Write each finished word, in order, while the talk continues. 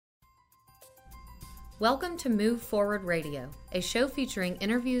Welcome to Move Forward Radio, a show featuring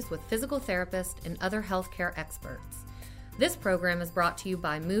interviews with physical therapists and other healthcare experts. This program is brought to you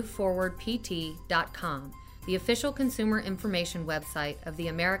by MoveForwardPT.com, the official consumer information website of the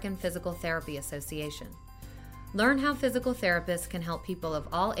American Physical Therapy Association. Learn how physical therapists can help people of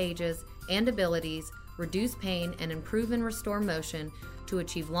all ages and abilities reduce pain and improve and restore motion to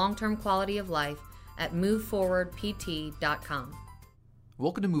achieve long-term quality of life at MoveForwardPT.com.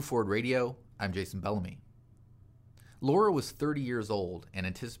 Welcome to Move Forward Radio. I'm Jason Bellamy. Laura was 30 years old and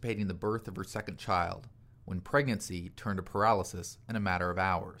anticipating the birth of her second child when pregnancy turned to paralysis in a matter of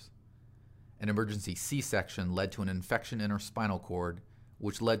hours. An emergency C-section led to an infection in her spinal cord,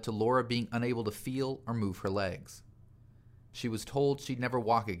 which led to Laura being unable to feel or move her legs. She was told she'd never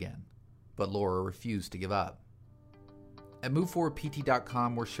walk again, but Laura refused to give up. At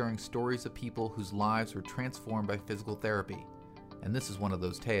MoveForwardPT.com, we're sharing stories of people whose lives were transformed by physical therapy, and this is one of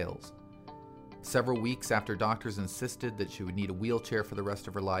those tales. Several weeks after doctors insisted that she would need a wheelchair for the rest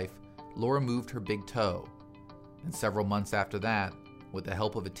of her life, Laura moved her big toe. And several months after that, with the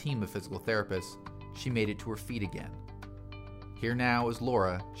help of a team of physical therapists, she made it to her feet again. Here now is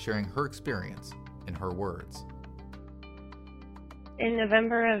Laura sharing her experience in her words. In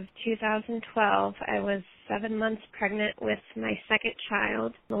November of 2012, I was 7 months pregnant with my second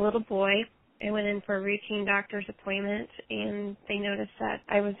child, a little boy. I went in for a routine doctor's appointment, and they noticed that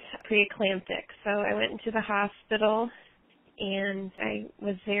I was preeclamptic. So I went into the hospital, and I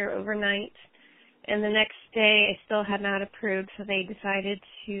was there overnight. And the next day, I still had not approved, so they decided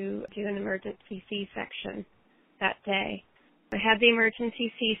to do an emergency C-section that day. I had the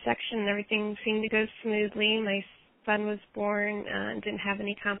emergency C-section, and everything seemed to go smoothly. My son was born and didn't have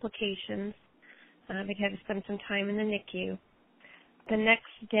any complications. They had to spend some time in the NICU. The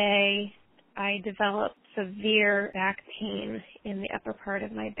next day, I developed severe back pain in the upper part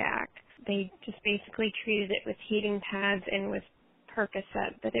of my back. They just basically treated it with heating pads and with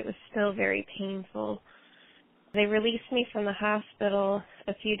Percocet, but it was still very painful. They released me from the hospital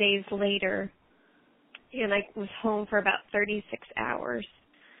a few days later, and I was home for about 36 hours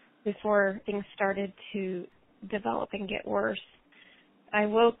before things started to develop and get worse. I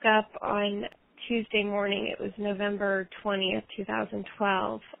woke up on Tuesday morning. It was November 20th,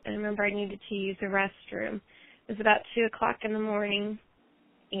 2012. I remember I needed to use the restroom. It was about 2 o'clock in the morning,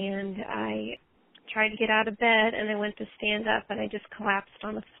 and I tried to get out of bed, and I went to stand up, and I just collapsed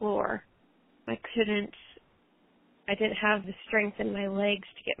on the floor. I didn't have the strength in my legs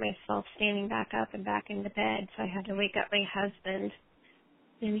to get myself standing back up and back into bed, so I had to wake up my husband,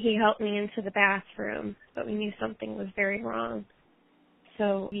 and he helped me into the bathroom, but we knew something was very wrong.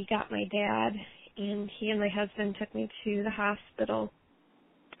 So we got my dad, and he and my husband took me to the hospital,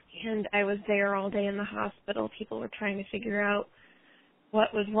 and I was there all day in the hospital. People were trying to figure out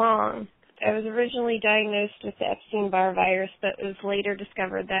what was wrong. I was originally diagnosed with the Epstein-Barr virus, but it was later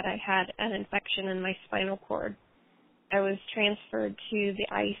discovered that I had an infection in my spinal cord. I was transferred to the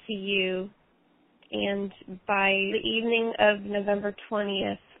ICU, and by the evening of November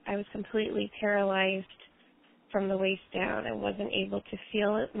 20th, I was completely paralyzed from the waist down. I wasn't able to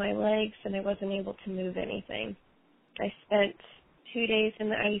feel my legs, and I wasn't able to move anything. I spent 2 days in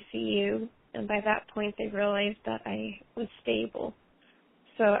the ICU, and by that point they realized that I was stable.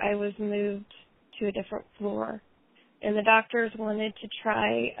 So I was moved to a different floor. And the doctors wanted to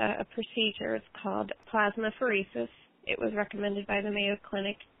try a procedure. It's called plasmapheresis. It was recommended by the Mayo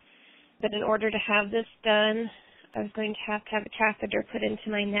Clinic. But in order to have this done, I was going to have a catheter put into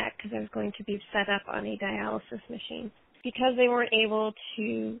my neck because I was going to be set up on a dialysis machine. Because they weren't able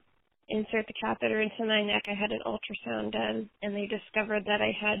to insert the catheter into my neck, I had an ultrasound done, and they discovered that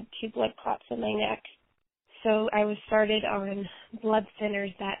I had 2 blood clots in my neck. So I was started on blood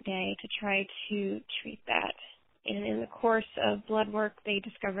thinners that day to try to treat that. And in the course of blood work, they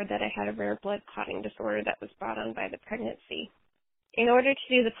discovered that I had a rare blood clotting disorder that was brought on by the pregnancy. In order to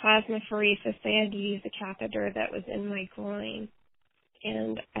do the plasmapheresis, they had to use the catheter that was in my groin.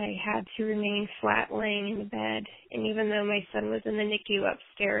 And I had to remain flat laying in the bed. And even though my son was in the NICU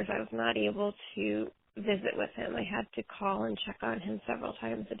upstairs, I was not able to visit with him. I had to call and check on him several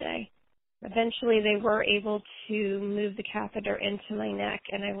times a day. Eventually, they were able to move the catheter into my neck,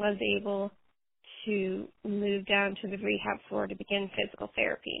 and I was able to move down to the rehab floor to begin physical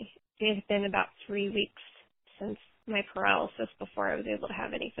therapy. It had been about 3 weeks since my paralysis before I was able to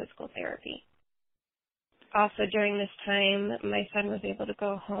have any physical therapy. Also, during this time, my son was able to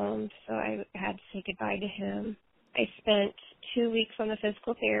go home, so I had to say goodbye to him. I spent 2 weeks on the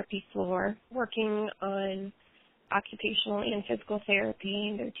physical therapy floor working on occupational and physical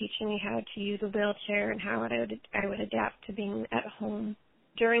therapy. They're teaching me how to use a wheelchair and how I would adapt to being at home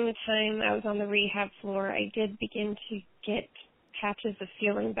During the time I was on the rehab floor, I did begin to get patches of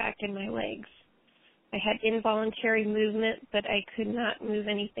feeling back in my legs. I had involuntary movement, but I could not move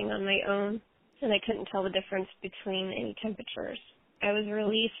anything on my own, and I couldn't tell the difference between any temperatures. I was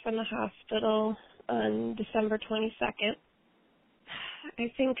released from the hospital on December 22nd.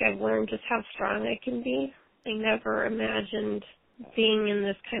 I think I've learned just how strong I can be. I never imagined being in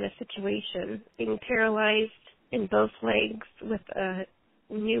this kind of situation, being paralyzed in both legs with a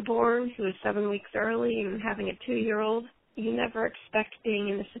newborn who was 7 weeks early and having a 2-year-old. You never expect being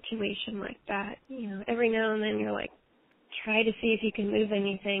in a situation like that. Every now and then you're like, try to see if you can move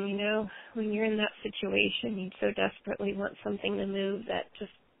anything, When you're in that situation, you so desperately want something to move that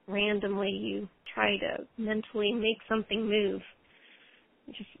just randomly you try to mentally make something move.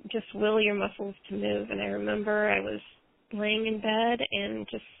 Just will your muscles to move. And I remember I was laying in bed and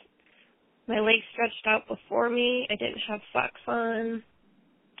just my legs stretched out before me. I didn't have socks on.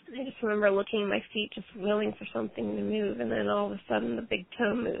 I just remember looking at my feet, just willing for something to move, and then all of a sudden the big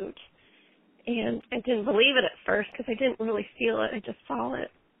toe moved. And I didn't believe it at first because I didn't really feel it. I just saw it.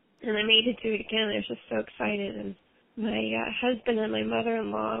 And I made it do it again. I was just so excited. And my husband and my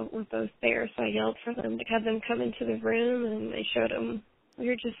mother-in-law were both there, so I yelled for them to have them come into the room, and I showed them. We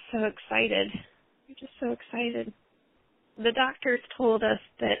were just so excited. We were just so excited. The doctors told us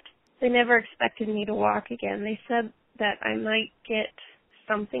that they never expected me to walk again. They said that I might get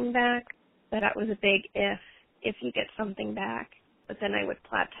something back, but that was a big if you get something back. But then I would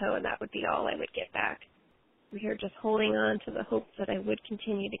plateau, and that would be all I would get back. We were just holding on to the hope that I would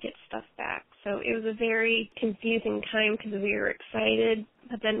continue to get stuff back. So it was a very confusing time because we were excited,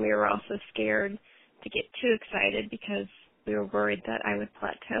 but then we were also scared to get too excited because we were worried that I would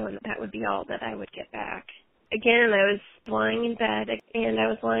plateau and that would be all that I would get back. Again, I was lying in bed, and I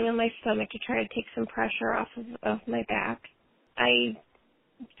was lying on my stomach to try to take some pressure off of my back. I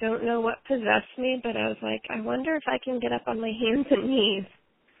don't know what possessed me, but I was like, I wonder if I can get up on my hands and knees.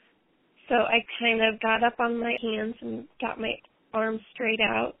 So I kind of got up on my hands and got my arms straight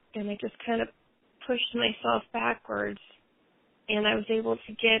out, and I just kind of pushed myself backwards, and I was able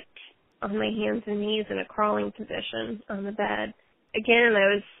to get on my hands and knees in a crawling position on the bed. Again,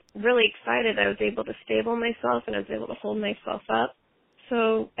 I was really excited. I was able to stable myself, and I was able to hold myself up.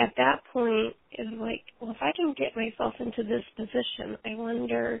 So at that point, it was like, well, if I can get myself into this position, I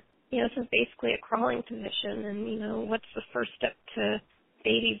wonder, this is basically a crawling position, and, what's the first step to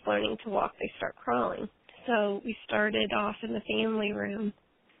babies learning to walk? They start crawling. So we started off in the family room,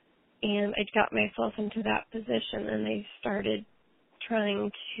 and I got myself into that position, and I started trying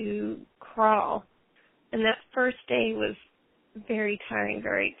to crawl. And that first day was very tiring,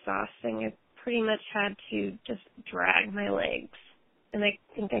 very exhausting. I pretty much had to just drag my legs. And I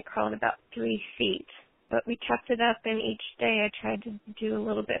think I crawled about 3 feet. But we kept it up, and each day I tried to do a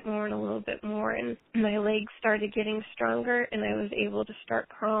little bit more and a little bit more, and my legs started getting stronger, and I was able to start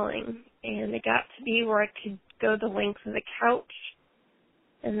crawling. And it got to be where I could go the length of the couch,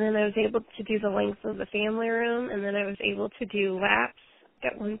 and then I was able to do the length of the family room, and then I was able to do laps.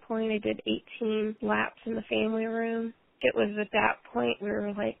 At one point I did 18 laps in the family room. It was at that point we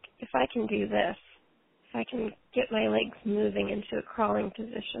were like, if I can do this, if I can get my legs moving into a crawling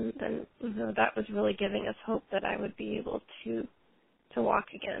position, then that was really giving us hope that I would be able to walk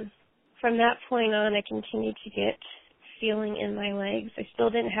again. From that point on, I continued to get feeling in my legs. I still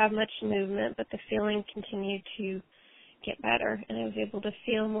didn't have much movement, but the feeling continued to get better, and I was able to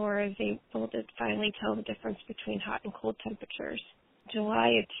feel more. I was able to finally tell the difference between hot and cold temperatures.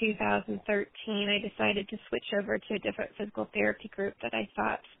 July of 2013, I decided to switch over to a different physical therapy group that I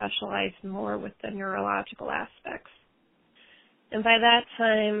thought specialized more with the neurological aspects. And by that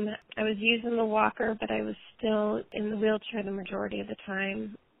time, I was using the walker, but I was still in the wheelchair the majority of the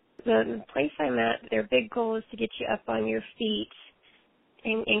time. The place I'm at, their big goal is to get you up on your feet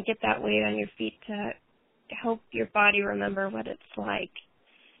and get that weight on your feet to help your body remember what it's like.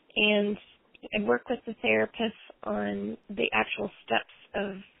 And I work with the therapist on the actual steps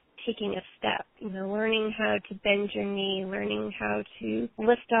of taking a step, learning how to bend your knee, learning how to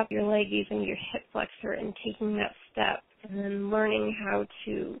lift up your leg using your hip flexor and taking that step, and then learning how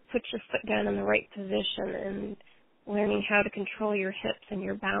to put your foot down in the right position and learning how to control your hips and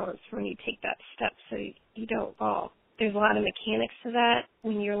your balance when you take that step so you don't fall. There's a lot of mechanics to that.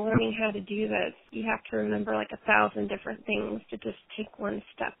 When you're learning how to do this, you have to remember 1,000 different things to just take one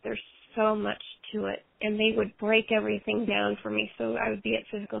step. There's so much to it. And they would break everything down for me. So I would be at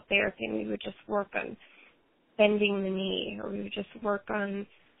physical therapy and we would just work on bending the knee, or we would just work on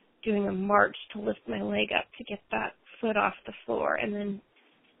doing a march to lift my leg up to get that foot off the floor, and then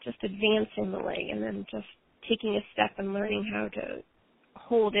just advancing the leg, and then just taking a step and learning how to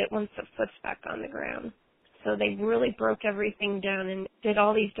hold it once the foot's back on the ground. So they really broke everything down and did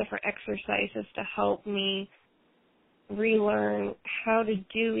all these different exercises to help me relearn how to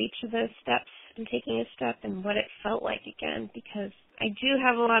do each of those steps and taking a step and what it felt like again, because I do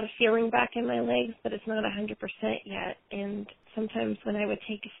have a lot of feeling back in my legs, but it's not 100% yet. And sometimes when I would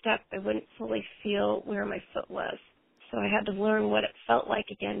take a step, I wouldn't fully feel where my foot was. So I had to learn what it felt like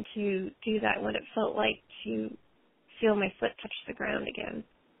again to do that, what it felt like to feel my foot touch the ground again.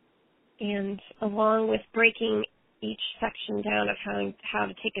 And along with breaking each section down of how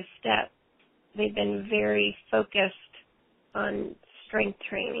to take a step, they've been very focused on strength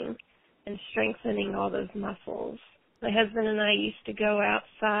training and strengthening all those muscles. My husband and I used to go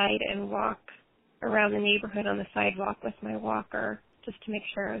outside and walk around the neighborhood on the sidewalk with my walker just to make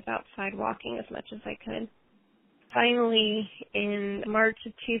sure I was outside walking as much as I could. Finally, in March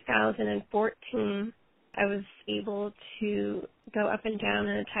of 2014, I was able to go up and down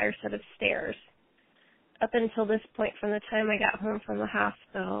an entire set of stairs. Up until this point, from the time I got home from the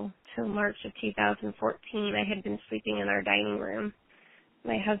hospital till March of 2014, I had been sleeping in our dining room.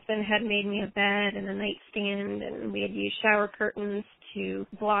 My husband had made me a bed and a nightstand, and we had used shower curtains to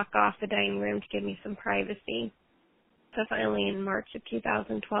block off the dining room to give me some privacy. So finally, in March of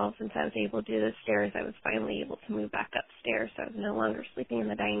 2012, since I was able to do the stairs, I was finally able to move back upstairs, so I was no longer sleeping in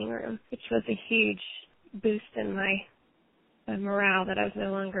the dining room, which was a huge boost in my morale that I was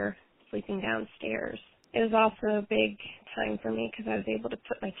no longer sleeping downstairs. It was also a big time for me because I was able to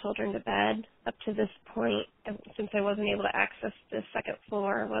put my children to bed. Up to this point, since I wasn't able to access the second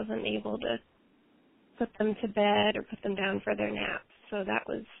floor, I wasn't able to put them to bed or put them down for their naps, so that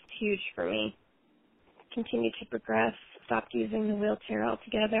was huge for me. Continued to progress, stopped using the wheelchair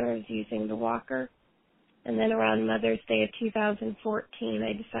altogether, I was using the walker. And then around Mother's Day of 2014,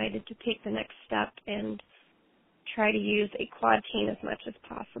 I decided to take the next step and try to use a quad cane as much as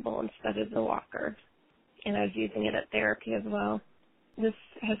possible instead of the walker. And I was using it at therapy as well. This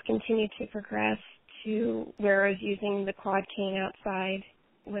has continued to progress to where I was using the quad cane outside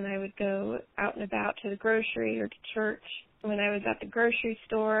when I would go out and about to the grocery or to church. When I was at the grocery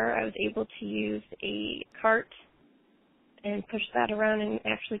store, I was able to use a cart and push that around and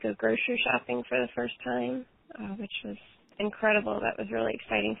actually go grocery shopping for the first time, which was incredible. That was really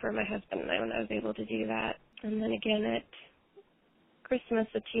exciting for my husband and I when I was able to do that. And then again at Christmas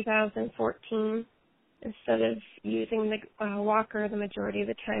of 2014, instead of using the walker the majority of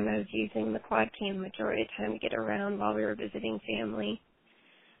the time, I was using the quad cane the majority of the time to get around while we were visiting family.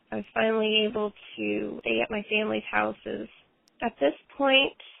 I was finally able to stay at my family's houses. At this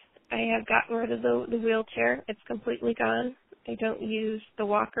point, I have gotten rid of the wheelchair. It's completely gone. I don't use the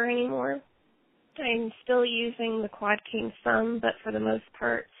walker anymore. I'm still using the quad cane some, but for the most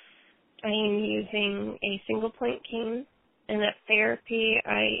part, I am using a single point cane. And at therapy,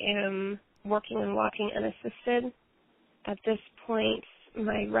 I am working on walking unassisted. At this point,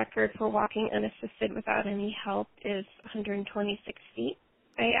 my record for walking unassisted without any help is 126 feet.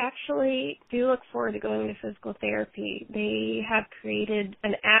 I actually do look forward to going to physical therapy. They have created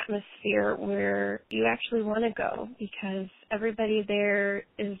an atmosphere where you actually want to go because everybody there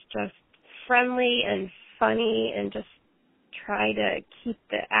is just friendly and funny and just try to keep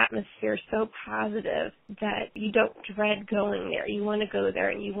the atmosphere so positive that you don't dread going there. You want to go there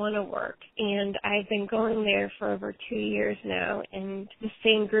and you want to work. And I've been going there for over 2 years now, and the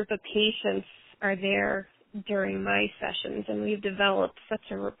same group of patients are there during my sessions, and we've developed such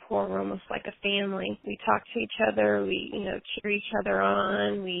a rapport. We're almost like a family. We talk to each other, we, cheer each other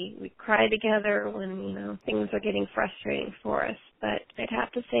on, we cry together when, things are getting frustrating for us. But I'd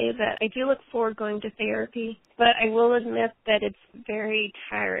have to say that I do look forward going to therapy, but I will admit that it's very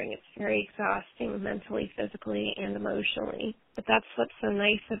tiring. It's very exhausting mentally, physically, and emotionally. But that's what's so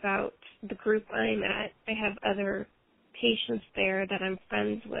nice about the group I'm at. I have other patients there that I'm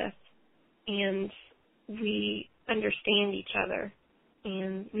friends with, and we understand each other,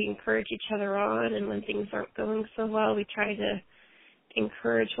 and we encourage each other on, and when things aren't going so well, we try to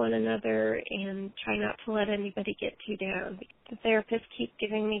encourage one another and try not to let anybody get too down. The therapists keep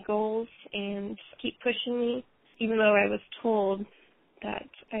giving me goals and keep pushing me, even though I was told that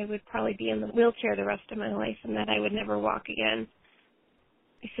I would probably be in the wheelchair the rest of my life and that I would never walk again.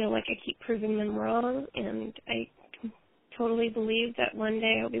 I feel like I keep proving them wrong, and I totally believe that one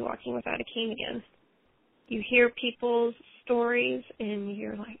day I'll be walking without a cane again. You hear people's stories, and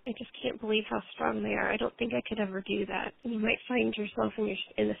you're like, I just can't believe how strong they are. I don't think I could ever do that. And you might find yourself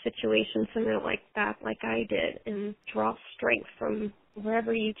in a situation similar like that, like I did, and draw strength from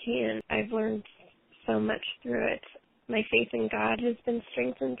wherever you can. I've learned so much through it. My faith in God has been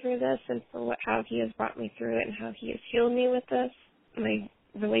strengthened through this, and for how He has brought me through it and how He has healed me with this. my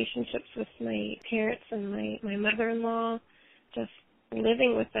relationships with my parents and my mother-in-law, just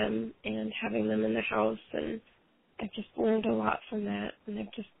living with them and having them in the house. And I've just learned a lot from that. And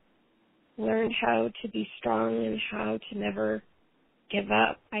I've just learned how to be strong and how to never give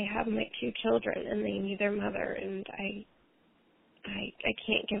up. I have my 2 children, and they need their mother, and I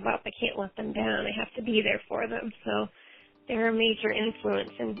can't give up. I can't let them down. I have to be there for them. So they're a major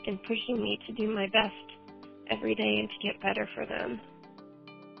influence in pushing me to do my best every day and to get better for them.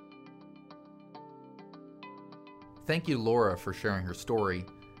 Thank you, Laura, for sharing her story.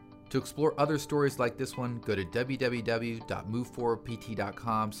 To explore other stories like this one, go to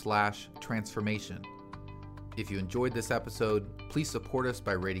www.moveforwardpt.com/transformation. If you enjoyed this episode, please support us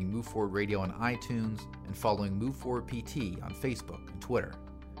by rating Move Forward Radio on iTunes and following Move Forward PT on Facebook and Twitter.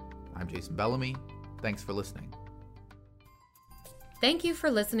 I'm Jason Bellamy. Thanks for listening. Thank you for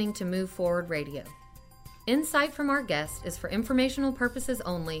listening to Move Forward Radio. Insight from our guest is for informational purposes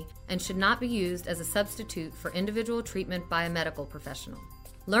only and should not be used as a substitute for individual treatment by a medical professional.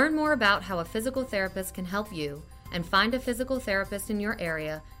 Learn more about how a physical therapist can help you and find a physical therapist in your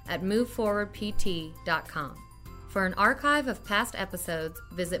area at moveforwardpt.com. For an archive of past episodes,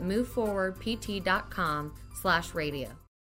 visit moveforwardpt.com/radio.